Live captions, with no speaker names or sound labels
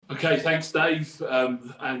Okay, thanks, Dave,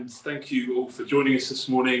 and thank you all for joining us this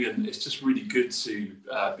morning. And it's just really good to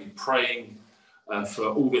be praying for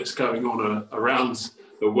all that's going on around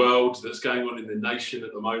the world, that's going on in the nation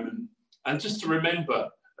at the moment, and just to remember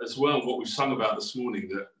as well what we've sung about this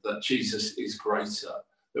morning, that Jesus is greater,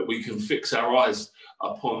 that we can fix our eyes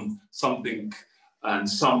upon something and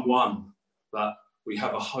someone that we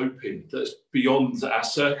have a hope in that's beyond our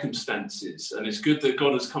circumstances. And it's good that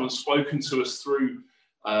God has come and spoken to us through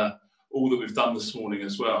all that we've done this morning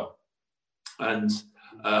as well. And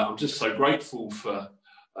I'm just so grateful for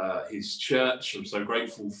his church. I'm so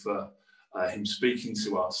grateful for him speaking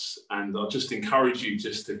to us. And I'll just encourage you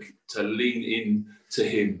just to lean in to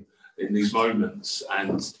him in these moments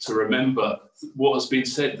and to remember what has been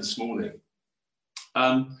said this morning.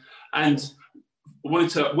 And I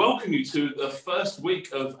wanted to welcome you to the first week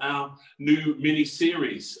of our new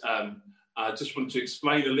mini-series. I just wanted to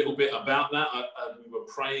explain a little bit about that. We were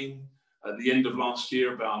praying at the end of last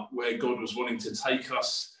year about where God was wanting to take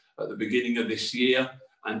us at the beginning of this year,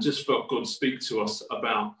 and just felt God speak to us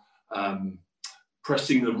about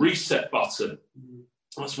pressing the reset button.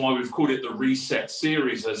 That's why we've called it the Reset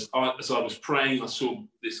series. As I was praying, I saw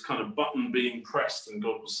this kind of button being pressed, and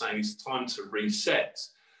God was saying it's time to reset.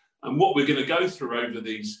 And what we're going to go through over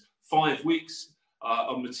these 5 weeks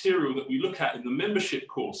of material that we look at in the membership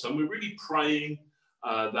course. And we're really praying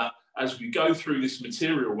that as we go through this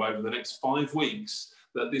material over the next 5 weeks,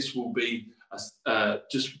 that this will be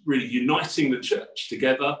just really uniting the church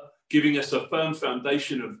together, giving us a firm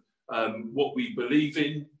foundation of what we believe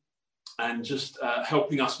in, and just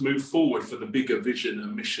helping us move forward for the bigger vision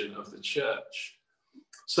and mission of the church.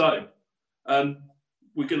 So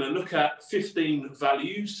we're going to look at 15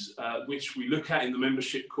 values, which we look at in the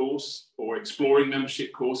membership course or exploring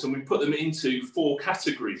membership course, and we put them into 4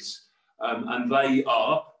 categories. And they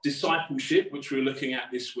are discipleship, which we're looking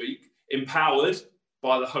at this week, empowered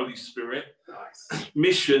by the Holy Spirit, nice.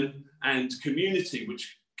 Mission, and community,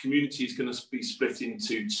 which community is going to be split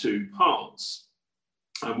into 2 parts.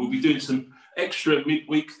 And we'll be doing some extra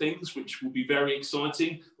midweek things, which will be very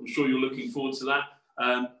exciting. I'm sure you're looking forward to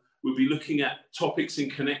that. We'll be looking at topics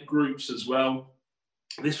in Connect groups as well.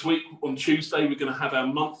 This week on Tuesday, we're going to have our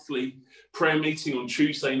monthly prayer meeting on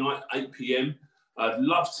Tuesday night, 8 p.m. I'd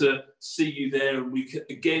love to see you there, and we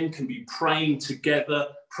can be praying together,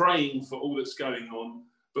 praying for all that's going on.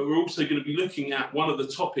 But we're also going to be looking at one of the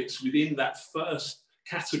topics within that first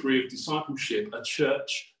category of discipleship, a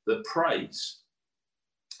church that prays.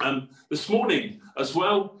 This morning as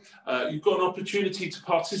well, you've got an opportunity to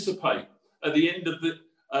participate. At the end of the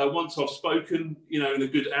once I've spoken, in a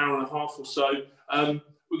good hour and a half or so,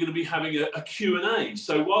 we're going to be having a Q&A.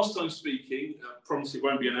 So whilst I'm speaking, I promise it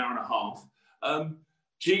won't be an hour and a half,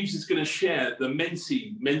 Jeeves is going to share the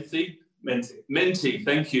Menti,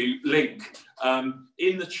 thank you, link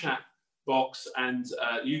in the chat box, and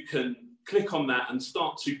you can click on that and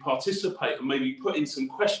start to participate and maybe put in some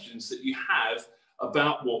questions that you have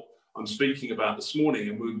about what I'm speaking about this morning.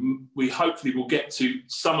 And we hopefully will get to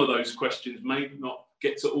some of those questions, maybe not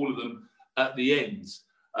get to all of them at the end.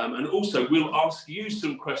 And also we'll ask you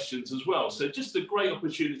some questions as well. So just a great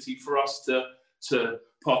opportunity for us to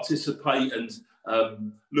participate and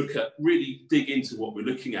really dig into what we're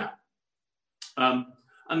looking at. And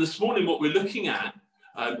this morning what we're looking at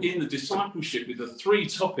in the discipleship, with the 3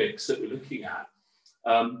 topics that we're looking at,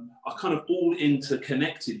 are kind of all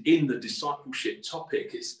interconnected in the discipleship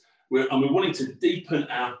topic. We're wanting to deepen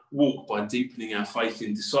our walk by deepening our faith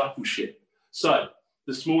in discipleship. So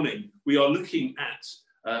this morning we are looking at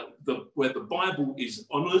where the Bible is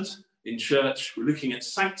honoured in church. We're looking at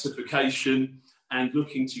sanctification and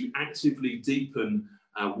looking to actively deepen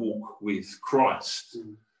our walk with Christ.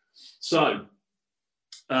 So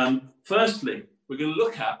firstly, we're going to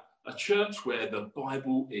look at a church where the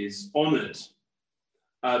Bible is honoured.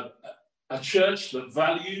 A church that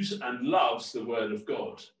values and loves the Word of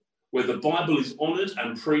God, where the Bible is honoured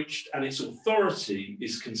and preached and its authority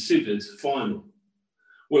is considered final,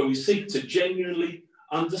 where we seek to genuinely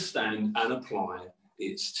understand and apply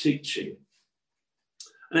its teaching.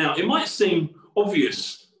 Now, it might seem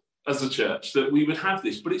obvious as a church that we would have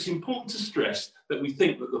this, but it's important to stress that we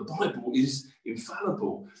think that the Bible is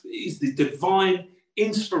infallible. It is the divine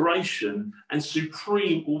inspiration and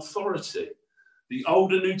supreme authority. The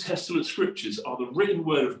Old and New Testament scriptures are the written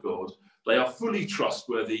word of God. They are fully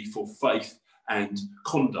trustworthy for faith and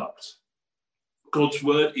conduct. God's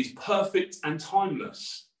word is perfect and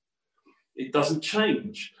timeless. It doesn't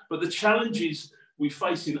change. But the challenges we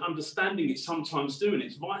face in understanding it sometimes do, and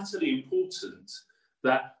it's vitally important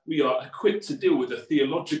that we are equipped to deal with the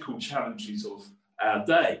theological challenges of our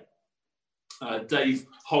day. Dave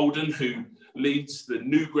Holden, who leads the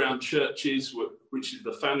New Ground Churches, which is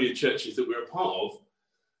the family of churches that we're a part of,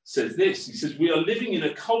 says this. He says, we are living in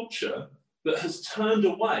a culture that has turned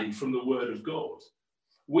away from the word of God.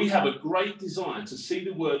 We have a great desire to see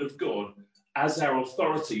the word of God as our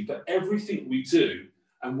authority for everything we do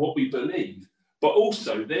and what we believe, but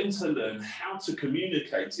also then to learn how to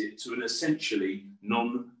communicate it to an essentially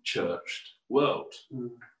non-churched world.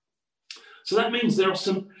 So that means there are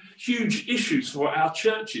some huge issues for our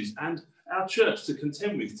churches and our church to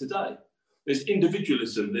contend with today. There's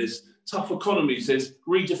individualism, there's tough economies, there's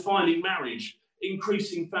redefining marriage,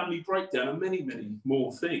 increasing family breakdown, and many, many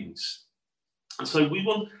more things. And so we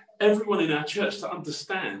want everyone in our church to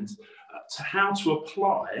understand how to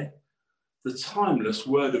apply the timeless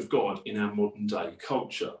word of God in our modern day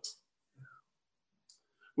culture.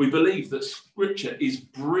 We believe that scripture is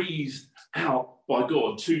breathed out by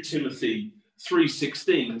God. 2 Timothy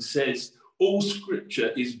 3:16 says, all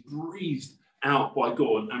scripture is breathed out by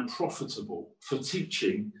God and profitable for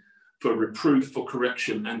teaching, for reproof, for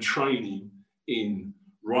correction and training in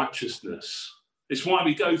righteousness. It's why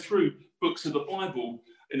we go through books of the Bible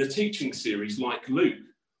in a teaching series like Luke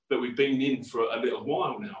that we've been in for a little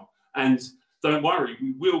while now. And don't worry,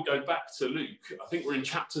 we will go back to Luke. I think we're in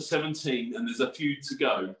chapter 17 and there's a few to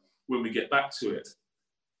go when we get back to it.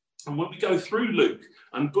 And when we go through Luke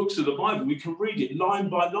and books of the Bible, we can read it line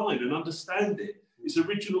by line and understand it, its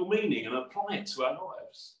original meaning, and apply it to our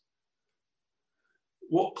lives.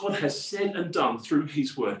 What God has said and done through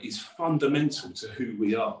his word is fundamental to who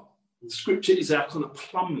we are. Scripture is our kind of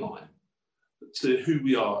plumb line to who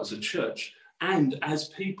we are as a church and as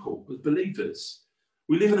people, as believers.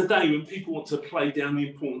 We live in a day when people want to play down the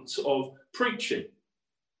importance of preaching,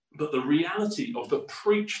 but the reality of the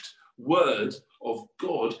preached word of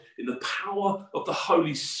God in the power of the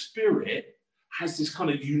Holy Spirit has this kind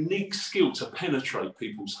of unique skill to penetrate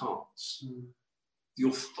people's hearts. The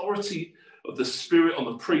authority of the Spirit on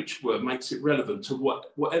the preached word makes it relevant to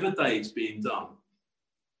whatever day it's being done.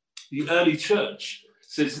 The early church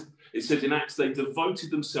says in Acts, they devoted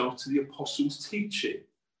themselves to the apostles' teaching.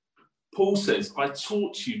 Paul says, I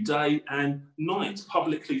taught you day and night,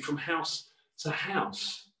 publicly from house to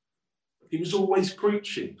house. He was always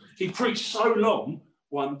preaching. He preached so long,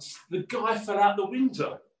 once the guy fell out the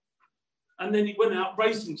window. And then he went out,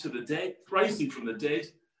 raised him from the dead,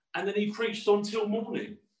 and then he preached on till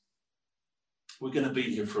morning. We're going to be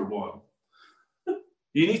here for a while.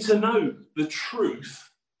 You need to know the truth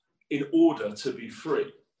in order to be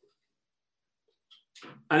free.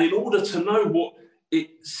 And in order to know what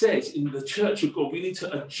it says in the church of God, we need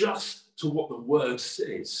to adjust to what the word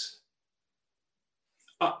says.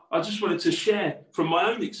 I just wanted to share from my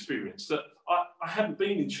own experience that I haven't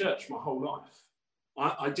been in church my whole life.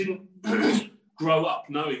 I didn't grow up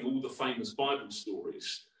knowing all the famous Bible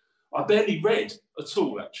stories. I barely read at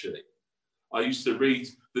all, actually. I used to read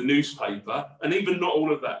the newspaper, and even not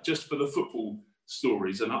all of that, just for the football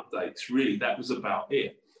stories and updates. Really, that was about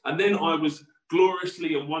it. And then I was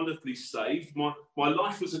gloriously and wonderfully saved. My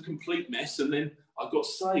life was a complete mess, and then I got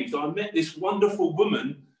saved. I met this wonderful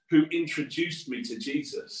woman who introduced me to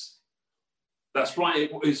Jesus. That's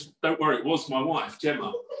right, don't worry, it was my wife,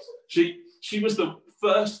 Gemma. She was the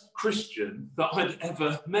first Christian that I'd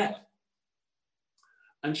ever met.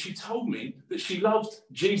 And she told me that she loved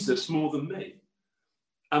Jesus more than me.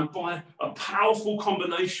 And by a powerful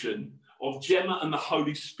combination of Gemma and the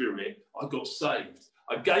Holy Spirit, I got saved.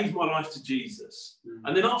 I gave my life to Jesus.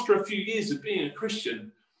 And then after a few years of being a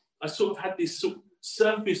Christian, I sort of had this sort of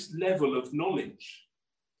surface level of knowledge.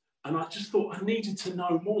 And I just thought I needed to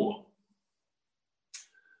know more.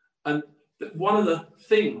 And one of the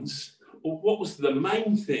things, or what was the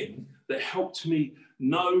main thing that helped me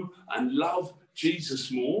know and love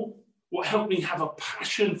Jesus more, what helped me have a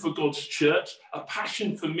passion for God's church, a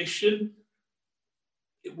passion for mission,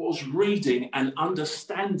 it was reading and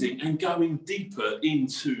understanding and going deeper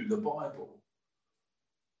into the Bible.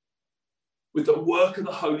 With the work of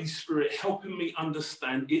the Holy Spirit helping me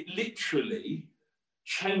understand, it literally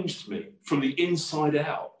changed me from the inside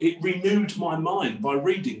out. It renewed my mind by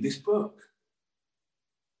reading this book.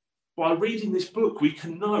 By reading this book, we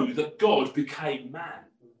can know that God became man.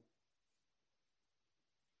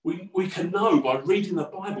 We can know by reading the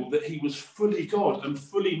Bible that he was fully God and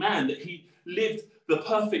fully man, that he lived the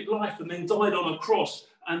perfect life and then died on a cross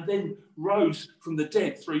and then rose from the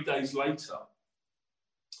dead 3 days later.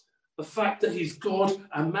 The fact that he's God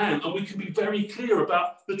and man, and we can be very clear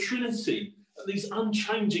about the Trinity and these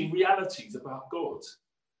unchanging realities about God.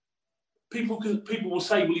 People will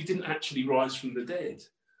say, well, he didn't actually rise from the dead.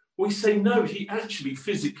 We say, no, he actually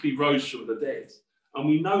physically rose from the dead. And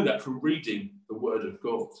we know that from reading the Word of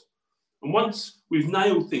God. And once we've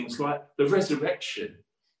nailed things like the resurrection,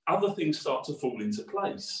 other things start to fall into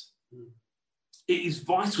place. It is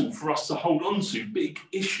vital for us to hold on to big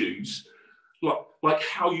issues like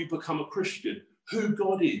how you become a Christian, who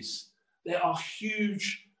God is. There are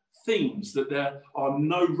huge things that there are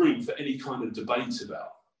no room for any kind of debate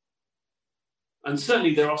about. And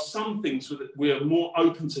certainly there are some things that we are more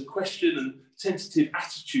open to question, and tentative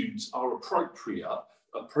attitudes are appropriate.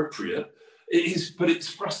 But it's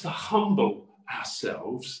for us to humble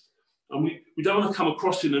ourselves, and we don't want to come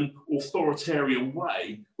across in an authoritarian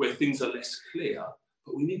way where things are less clear,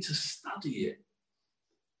 but we need to study it.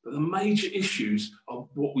 But the major issues are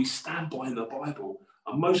what we stand by in the Bible,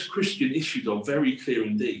 and most Christian issues are very clear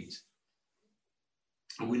indeed.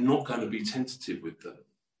 And we're not going to be tentative with them.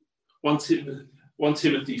 1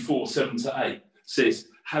 Timothy 4:7-8 says,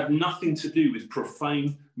 have nothing to do with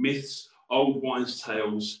profane myths, old wives'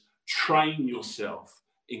 tales. Train yourself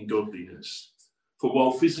in godliness. For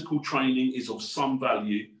while physical training is of some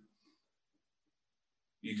value,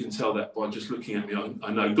 you can tell that by just looking at me.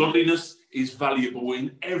 I know godliness is valuable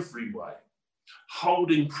in every way,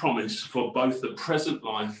 holding promise for both the present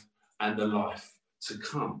life and the life to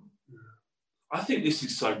come. I think this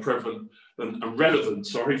is so prevalent and relevant,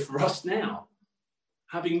 for us now.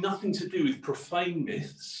 Having nothing to do with profane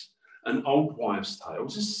myths and old wives'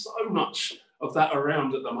 tales. There's so much of that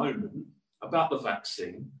around at the moment, about the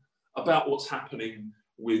vaccine, about what's happening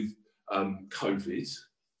with COVID,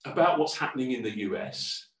 about what's happening in the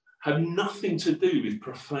US, have nothing to do with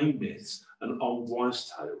profane myths and old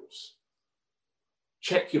wives' tales.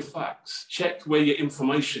 Check your facts, check where your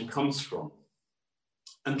information comes from,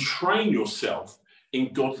 and train yourself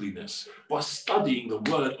in godliness by studying the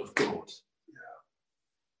Word of God.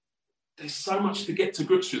 There's so much to get to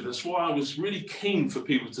grips with. That's why I was really keen for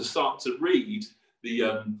people to start to read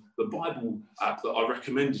the Bible app that I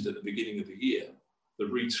recommended at the beginning of the year, the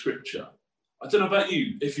Read Scripture. I don't know about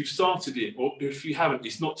you, if you've started it, or if you haven't,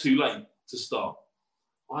 it's not too late to start.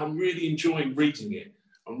 I'm really enjoying reading it.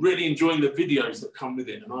 I'm really enjoying the videos that come with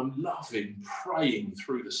it, and I'm loving praying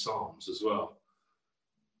through the Psalms as well.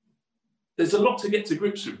 There's a lot to get to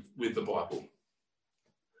grips with the Bible.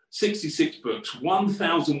 66 books,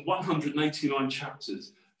 1,189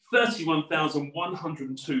 chapters,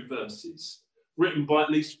 31,102 verses, written by at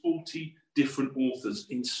least 40 different authors,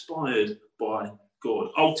 inspired by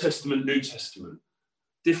God. Old Testament, New Testament,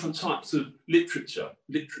 different types of literature,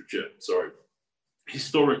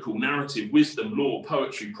 historical, narrative, wisdom, law,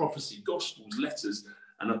 poetry, prophecy, gospels, letters,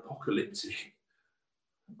 and apocalyptic.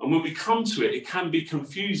 And when we come to it, it can be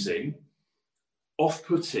confusing,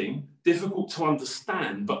 off-putting, difficult to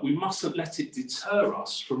understand, but we mustn't let it deter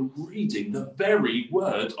us from reading the very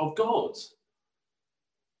Word of God.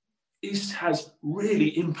 This has really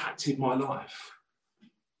impacted my life.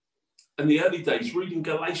 In the early days, reading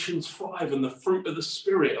Galatians 5 and the fruit of the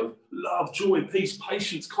Spirit of love, joy, peace,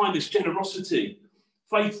 patience, kindness, generosity,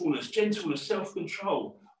 faithfulness, gentleness,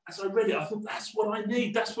 self-control. As I read it, I thought, that's what I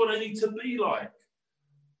need. That's what I need to be like.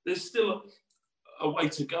 There's still a way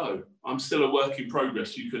to go. I'm still a work in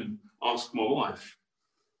progress. You can ask my wife.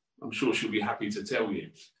 I'm sure she'll be happy to tell you.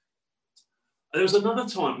 There was another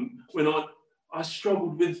time when I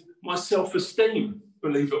struggled with my self-esteem,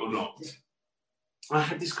 believe it or not. I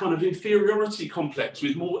had this kind of inferiority complex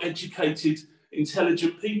with more educated,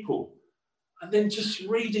 intelligent people. And then just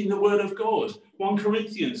reading the Word of God, 1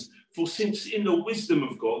 Corinthians, for since in the wisdom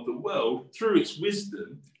of God, the world, through its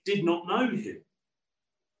wisdom, did not know him.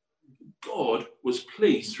 God was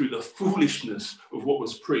pleased through the foolishness of what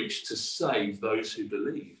was preached to save those who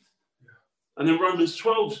believed. And in Romans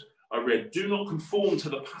 12, I read, do not conform to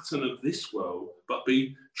the pattern of this world, but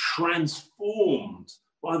be transformed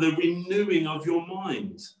by the renewing of your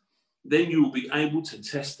mind. Then you will be able to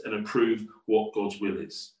test and approve what God's will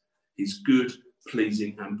is, his good,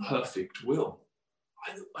 pleasing, and perfect will.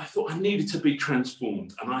 I thought I needed to be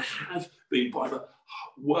transformed, and I have been by the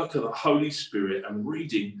work of the Holy Spirit and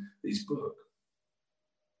reading these books.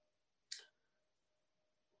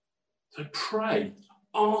 So pray,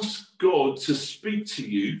 ask God to speak to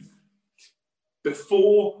you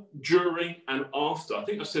before, during, and after. I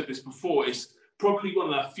think I said this before, it's probably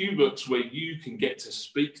one of the few books where you can get to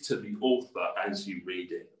speak to the author as you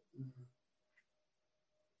read it.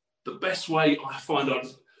 The best way I find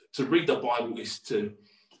to read the Bible is to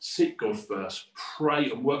seek God first, pray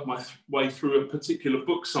and work my way through a particular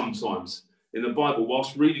book sometimes in the Bible,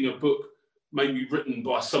 whilst reading a book maybe written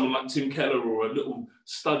by someone like Tim Keller or a little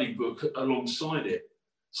study book alongside it.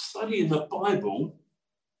 Studying the Bible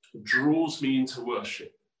draws me into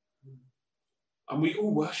worship. And we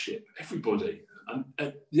all worship, everybody.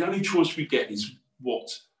 And the only choice we get is what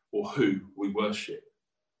or who we worship.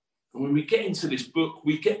 And when we get into this book,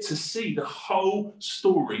 we get to see the whole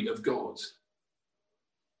story of God.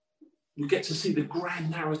 We get to see the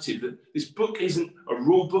grand narrative that this book isn't a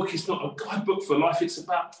rule book, it's not a guidebook for life, it's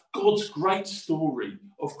about God's great story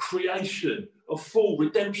of creation, of fall,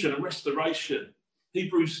 redemption and restoration.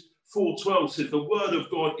 Hebrews 4:12 says the word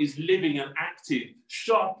of God is living and active,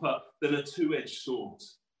 sharper than a two-edged sword,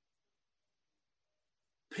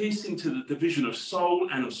 piercing to the division of soul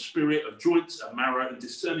and of spirit, of joints and marrow, and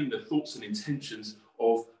discerning the thoughts and intentions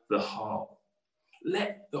of the heart.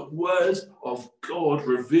 Let the word of God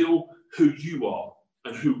reveal who you are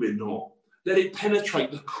and who we're not. Let it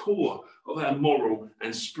penetrate the core of our moral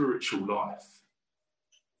and spiritual life.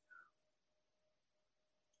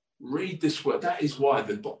 Read this word. That is why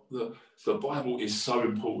the Bible is so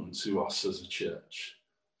important to us as a church.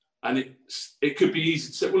 And it could be easy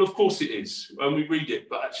to say, well, of course it is when we read it,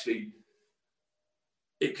 but actually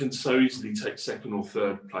it can so easily take second or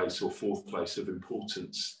third place or fourth place of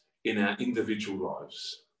importance in our individual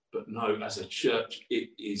lives. But no, as a church, it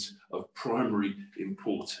is of primary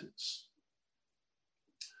importance.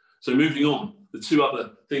 So moving on, the two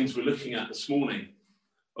other things we're looking at this morning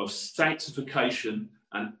of sanctification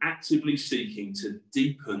and actively seeking to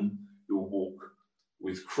deepen your walk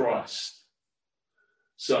with Christ.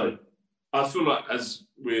 So I feel like as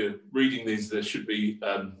we're reading these, there should be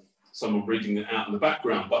someone reading it out in the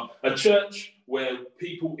background, but a church where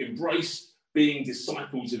people embrace being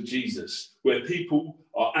disciples of Jesus, where people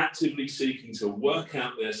are actively seeking to work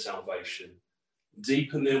out their salvation,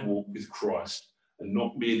 deepen their walk with Christ, and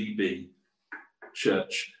not merely be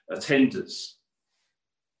church attenders.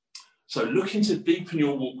 So looking to deepen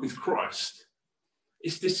your walk with Christ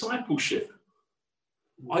is discipleship.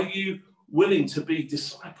 Are you willing to be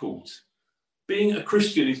discipled? Being a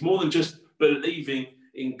Christian is more than just believing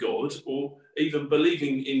in God or even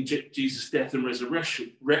believing in Jesus' death and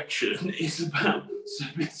resurrection. It's about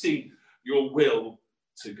submitting your will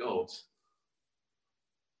to God.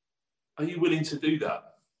 Are you willing to do that?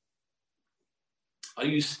 Are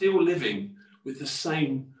you still living with the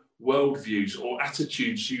same worldviews or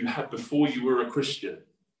attitudes you had before you were a Christian?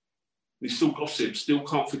 We still gossip, still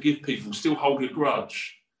can't forgive people, still hold a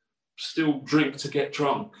grudge, still drink to get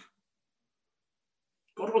drunk.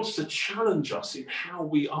 God wants to challenge us in how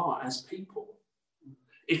we are as people.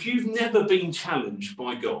 If you've never been challenged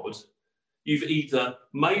by God, you've either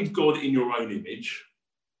made God in your own image,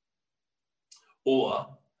 or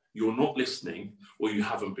you're not listening, or you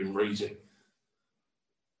haven't been reading.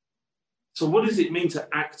 So what does it mean to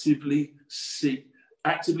actively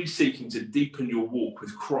seeking to deepen your walk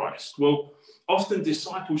with Christ? Well, often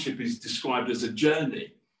discipleship is described as a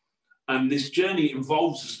journey, and this journey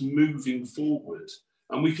involves us moving forward.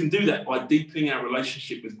 And we can do that by deepening our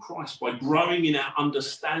relationship with Christ, by growing in our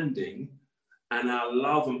understanding and our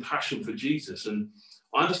love and passion for Jesus. And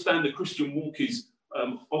I understand the Christian walk is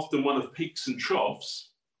often one of peaks and troughs.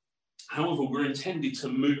 However, we're intended to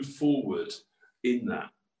move forward in that,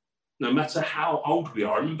 no matter how old we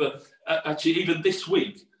are. I remember, actually, even this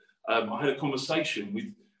week, I had a conversation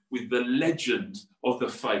with the legend of the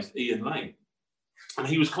faith, Ian Lane. And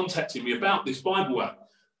he was contacting me about this Bible app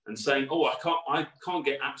and saying, oh, I can't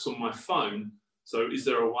get apps on my phone, so is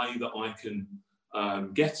there a way that I can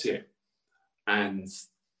get it? And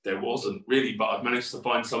there wasn't really, but I've managed to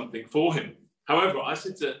find something for him. However, I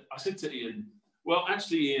said to Ian, well,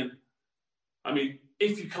 actually, Ian, I mean,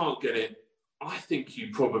 if you can't get it, I think you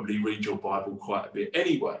probably read your Bible quite a bit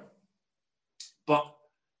anyway. But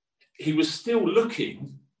he was still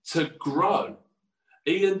looking to grow.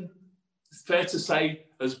 Ian, fair to say,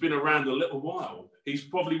 has been around a little while. He's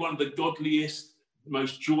probably one of the godliest,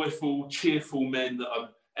 most joyful, cheerful men that I've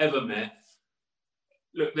ever met.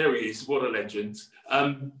 Look, there he is. What a legend.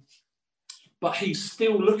 But he's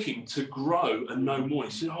still looking to grow and know more.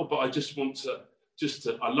 He said, oh, but I just want to,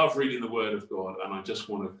 I love reading the Word of God, and I just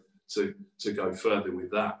want to go further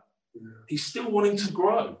with that. Yeah. He's still wanting to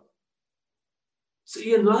grow. It's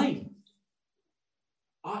Ian Lane.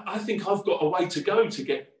 I think I've got a way to go to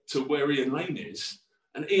get to where Ian Lane is,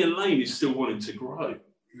 and Ian Lane is still wanting to grow.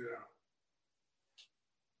 Yeah.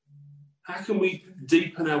 How can we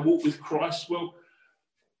deepen our walk with Christ? Well,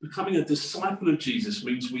 becoming a disciple of Jesus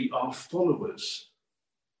means we are followers.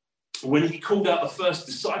 When he called out the first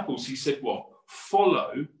disciples, he said what?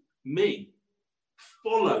 Follow me.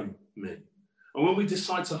 Follow me. And when we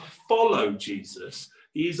decide to follow Jesus,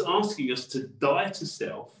 he is asking us to die to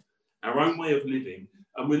self, our own way of living,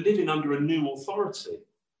 and we're living under a new authority.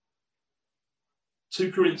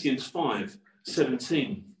 2 Corinthians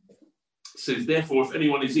 5:17 It says, therefore, if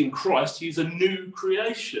anyone is in Christ, he is a new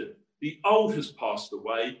creation. The old has passed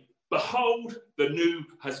away. Behold, the new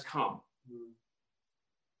has come.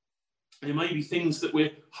 There may be things that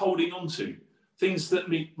we're holding on to, things that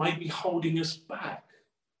may be holding us back.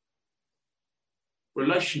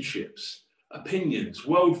 Relationships, opinions,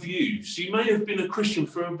 worldviews. You may have been a Christian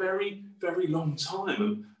for a very, very long time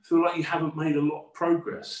and feel like you haven't made a lot of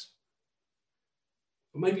progress.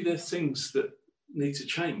 Or maybe there's things that need to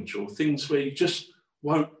change, or things where you just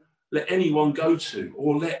won't let anyone go to,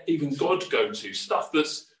 or let even God go to. Stuff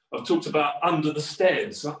that's, I've talked about under the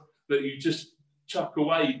stairs, that you just chuck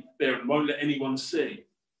away there and won't let anyone see.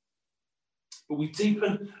 But we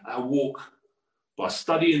deepen our walk by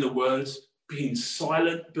studying the Word, being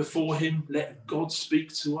silent before him, letting God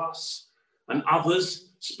speak to us, and others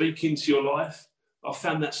speak into your life. I've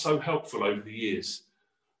found that so helpful over the years.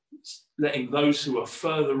 Letting those who are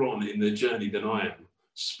further on in their journey than I am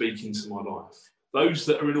speak into my life. Those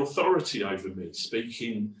that are in authority over me speak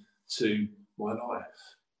into my life.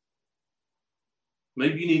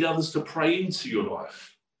 Maybe you need others to pray into your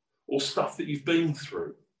life or stuff that you've been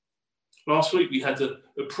through. Last week we had a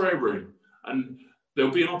prayer room, and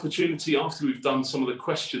there'll be an opportunity after we've done some of the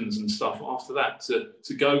questions and stuff after that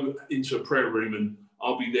to go into a prayer room, and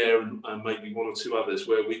I'll be there and maybe one or two others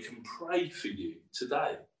where we can pray for you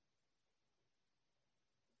today.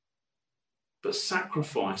 But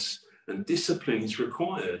sacrifice and discipline is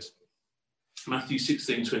required. Matthew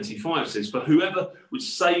 16:25 says, "For whoever would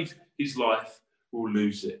save his life will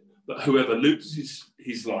lose it. But whoever loses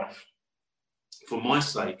his life for my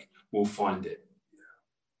sake will find it."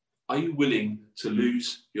 Are you willing to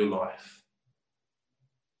lose your life?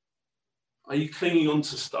 Are you clinging on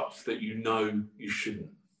to stuff that you know you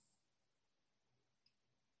shouldn't?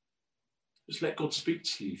 Just let God speak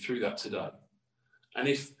to you through that today. And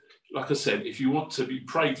if, like I said, if you want to be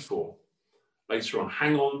prayed for later on,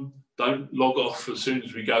 hang on, don't log off as soon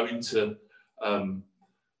as we go into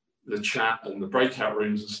the chat and the breakout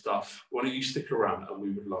rooms and stuff. Why don't you stick around, and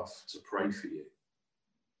we would love to pray for you.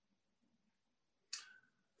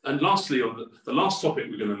 And lastly, on the last topic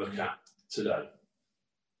we're going to look at today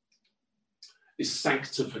is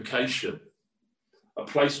sanctification, a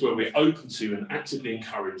place where we're open to and actively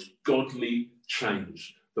encourage godly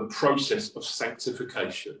change, the process of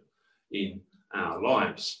sanctification in our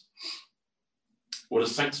lives. What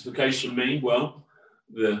does sanctification mean? Well,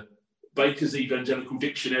 the Baker's Evangelical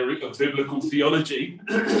Dictionary of Biblical Theology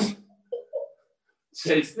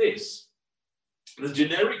says this: the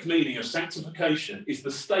generic meaning of sanctification is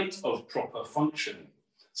the state of proper functioning.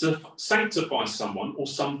 To sanctify someone or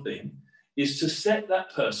something is to set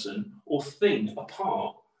that person or thing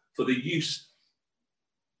apart for the use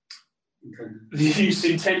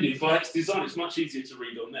intended by its design. It's much easier to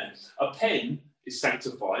read on there. A pen is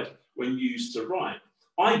sanctified when used to write.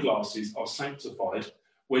 Eyeglasses are sanctified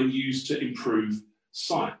when used to improve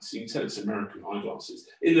sight. So you can tell it's American eyeglasses.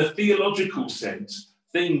 In the theological sense,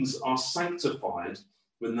 things are sanctified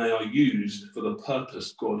when they are used for the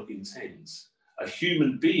purpose God intends. A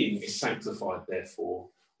human being is sanctified, therefore,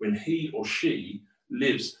 when he or she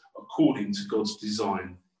lives according to God's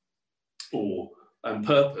design or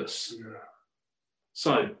purpose. Yeah.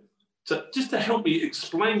 So just to help me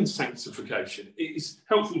explain sanctification, it is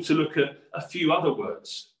helpful to look at a few other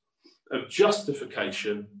words of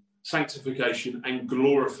justification, sanctification, and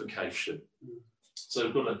glorification. So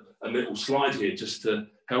I've got a little slide here just to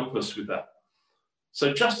help us with that.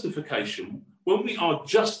 So justification, when we are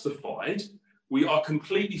justified, we are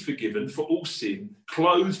completely forgiven for all sin,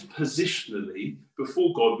 clothed positionally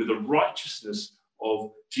before God with the righteousness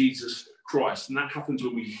of Jesus Christ. And that happens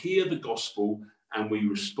when we hear the gospel and we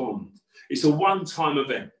respond. It's a one-time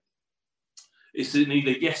event. It's an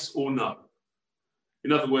either yes or no.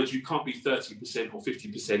 In other words, you can't be 30% or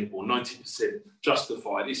 50% or 90%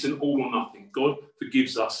 justified. It's an all or nothing. God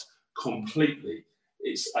forgives us completely.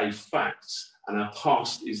 It's a fact, and our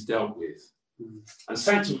past is dealt with. And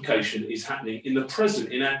sanctification is happening in the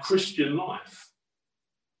present, in our Christian life.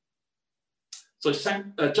 So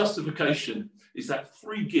justification is that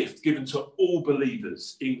free gift given to all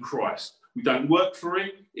believers in Christ. We don't work for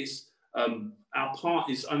it. It's our part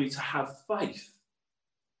is only to have faith.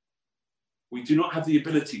 We do not have the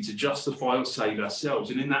ability to justify or save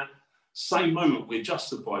ourselves. And in that same moment we're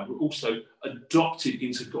justified, we're also adopted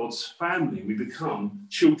into God's family. We become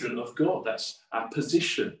children of God. That's our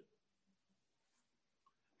position.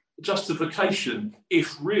 Justification,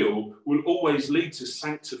 if real, will always lead to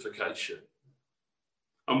sanctification.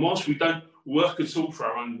 And whilst we don't work at all for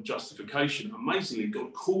our own justification, amazingly,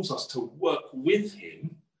 God calls us to work with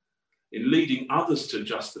him in leading others to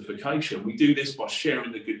justification, we do this by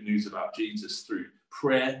sharing the good news about Jesus through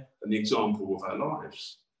prayer and the example of our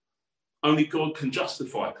lives. Only God can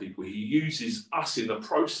justify people. He uses us in the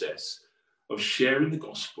process of sharing the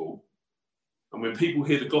gospel. And when people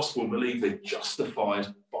hear the gospel and believe, they're justified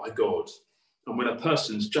by God. And when a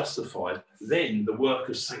person's justified, then the work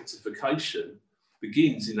of sanctification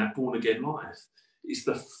begins in that born-again life. It's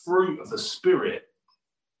the fruit of the Spirit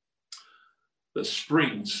that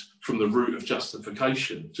springs from the root of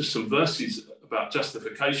justification. Just some verses about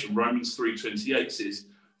justification. Romans 3:28 says,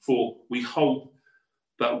 "For we hold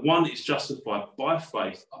that one is justified by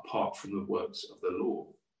faith apart from the works of the law."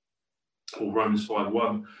 Or Romans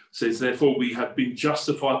 5:1 says, "Therefore we have been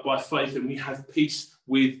justified by faith and we have peace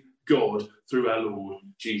with God through our Lord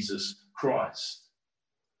Jesus Christ."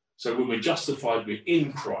 So when we're justified, we're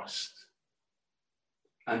in Christ.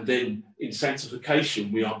 And then in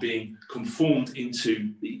sanctification, we are being conformed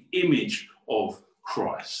into the image of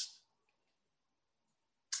Christ.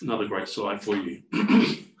 Another great slide for you.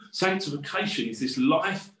 Sanctification is this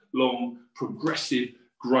lifelong progressive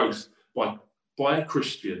growth by a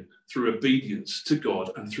Christian through obedience to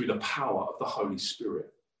God and through the power of the Holy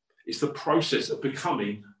Spirit. It's the process of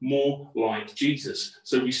becoming more like Jesus.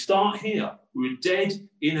 So we start here. We're dead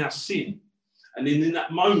in our sin. And then in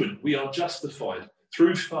that moment, we are justified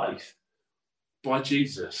through faith by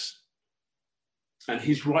Jesus. And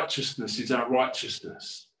his righteousness is our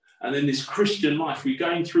righteousness. And in this Christian life, we're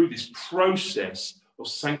going through this process of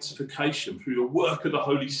sanctification through the work of the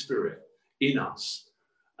Holy Spirit in us.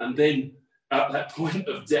 And then at that point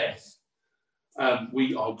of death,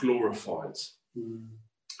 we are glorified.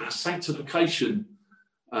 Our sanctification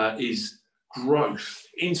is growth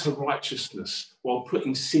into righteousness while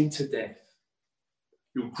putting sin to death.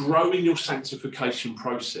 You'll grow in your sanctification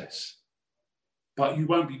process, but you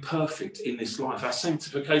won't be perfect in this life. Our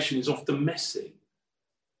sanctification is often messy.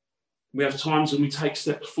 We have times when we take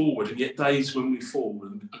steps forward and yet days when we fall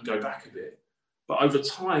and go back a bit. But over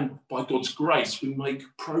time, by God's grace, we make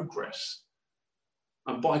progress.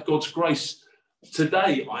 And by God's grace,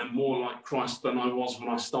 today I'm more like Christ than I was when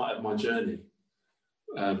I started my journey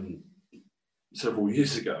several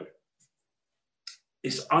years ago.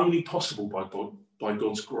 It's only possible by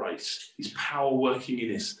God's grace, his power working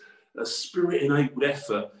in us. A spirit-enabled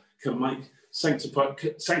effort can make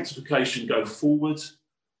sanctification go forward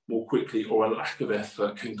more quickly, or a lack of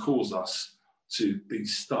effort can cause us to be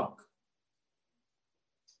stuck.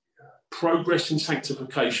 Progress in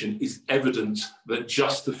sanctification is evidence that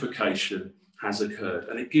justification has occurred,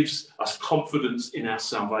 and it gives us confidence in our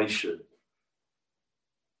salvation.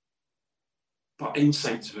 But in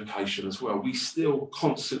sanctification as well, we still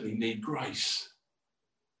constantly need grace.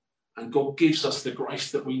 And God gives us the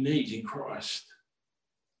grace that we need in Christ.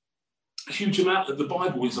 A huge amount of the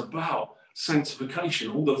Bible is about sanctification.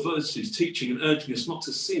 All the verses teaching and urging us not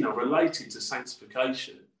to sin are related to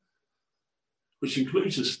sanctification, which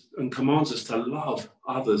includes us and commands us to love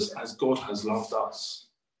others as God has loved us.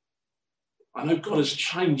 I know God has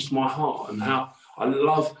changed my heart and how I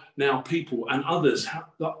love now people and others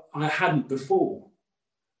that I hadn't before.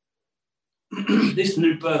 This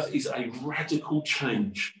new birth is a radical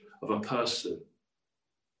change of a person.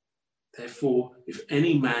 Therefore, if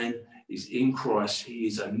any man is in Christ, he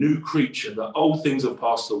is a new creature. The old things have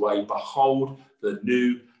passed away. Behold, the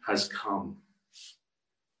new has come.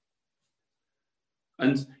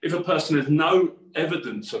 And if a person has no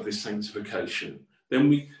evidence of this sanctification, then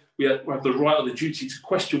we have the right or the duty to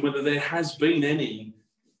question whether there has been any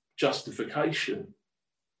justification.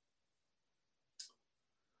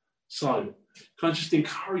 So, can I just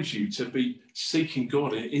encourage you to be seeking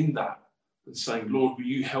God in that and saying, Lord, will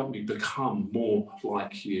you help me become more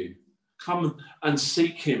like you? Come and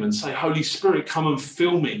seek him and say, Holy Spirit, come and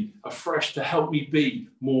fill me afresh to help me be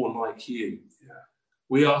more like you. Yeah.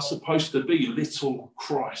 We are supposed to be little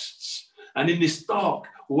Christs. And in this dark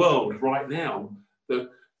world right now,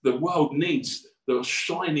 the world needs the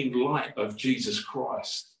shining light of Jesus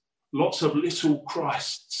Christ. Lots of little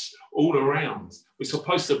Christs all around. We're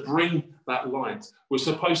supposed to bring that light. We're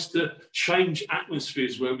supposed to change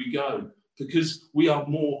atmospheres where we go because we are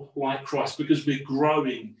more like Christ, because we're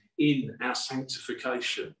growing in our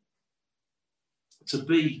sanctification to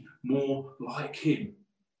be more like him.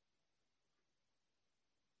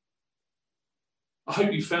 I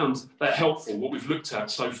hope you found that helpful, what we've looked at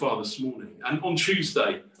so far this morning. And on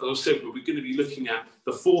Tuesday, as I said, we're going to be looking at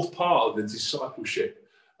the fourth part of the discipleship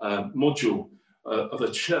module of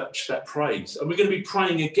a church that prays. And we're going to be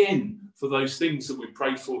praying again for those things that we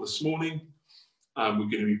prayed for this morning. We're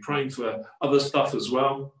going to be praying for other stuff as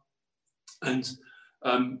well. And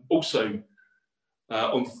also,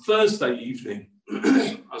 On Thursday evening,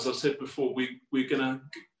 as I said before, we're going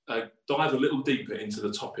to dive a little deeper into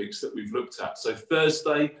the topics that we've looked at. So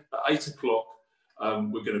Thursday at 8 o'clock,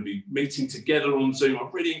 we're going to be meeting together on Zoom. I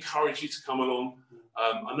really encourage you to come along.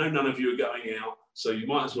 I know none of you are going out, so you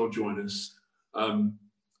might as well join us,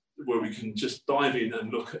 where we can just dive in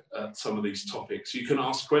and look at some of these topics. You can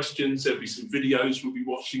ask questions. There'll be some videos we'll be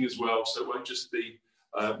watching as well, so it won't just be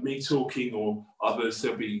me talking or others.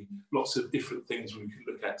 There'll be lots of different things we can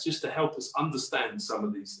look at just to help us understand some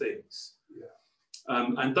of these things. Yeah.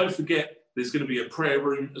 And don't forget, there's going to be a prayer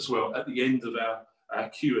room as well at the end of our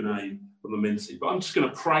Q&A on the Mentee. But I'm just going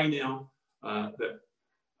to pray now that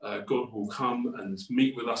God will come and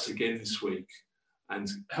meet with us again this week and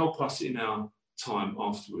help us in our time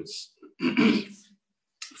afterwards.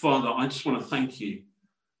 Father, I just want to thank you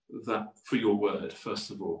for your word,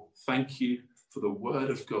 first of all. Thank you for the word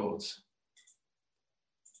of God,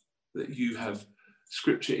 that you have,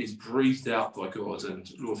 Scripture is breathed out by God. And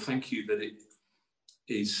Lord, thank you that it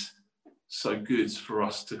is so good for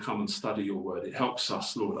us to come and study your word. It helps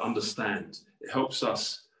us, Lord, understand. It helps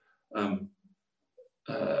us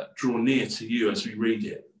draw near to you as we read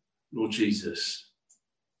it, Lord Jesus.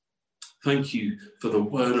 Thank you for the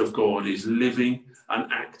word of God is living and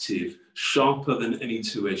active, sharper than any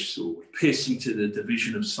two-edged sword, piercing to the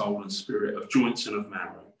division of soul and spirit, of joints and of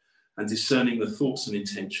marrow, and discerning the thoughts and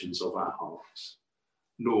intentions of our hearts.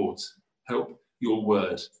 Lord, help your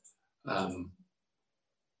word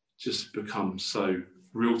just become so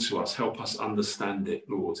real to us. Help us understand it,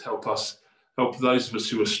 Lord. Help those of us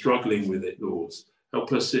who are struggling with it, Lord.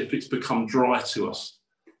 Help us if it's become dry to us,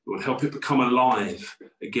 Lord. Help it become alive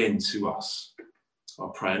again to us, I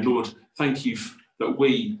pray. And Lord, thank you that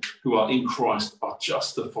we who are in Christ are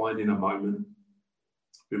justified in a moment.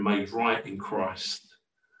 We're made right in Christ,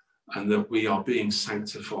 and that we are being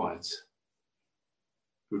sanctified.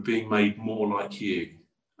 We're being made more like you,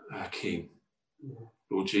 our King,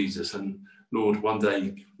 Lord Jesus. And Lord, one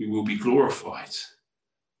day we will be glorified.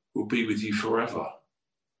 We'll be with you forever.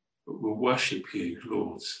 We'll worship you,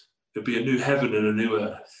 Lord. There'll be a new heaven and a new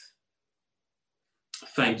earth.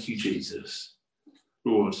 Thank you, Jesus.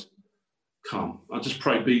 Lord, come. I just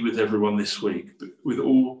pray be with everyone this week, with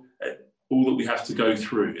all that we have to go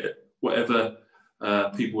through, whatever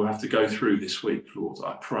people have to go through this week, Lord.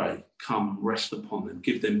 I pray, come rest upon them,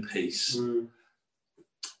 give them peace.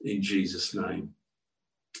 In Jesus' name.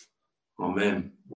 Amen.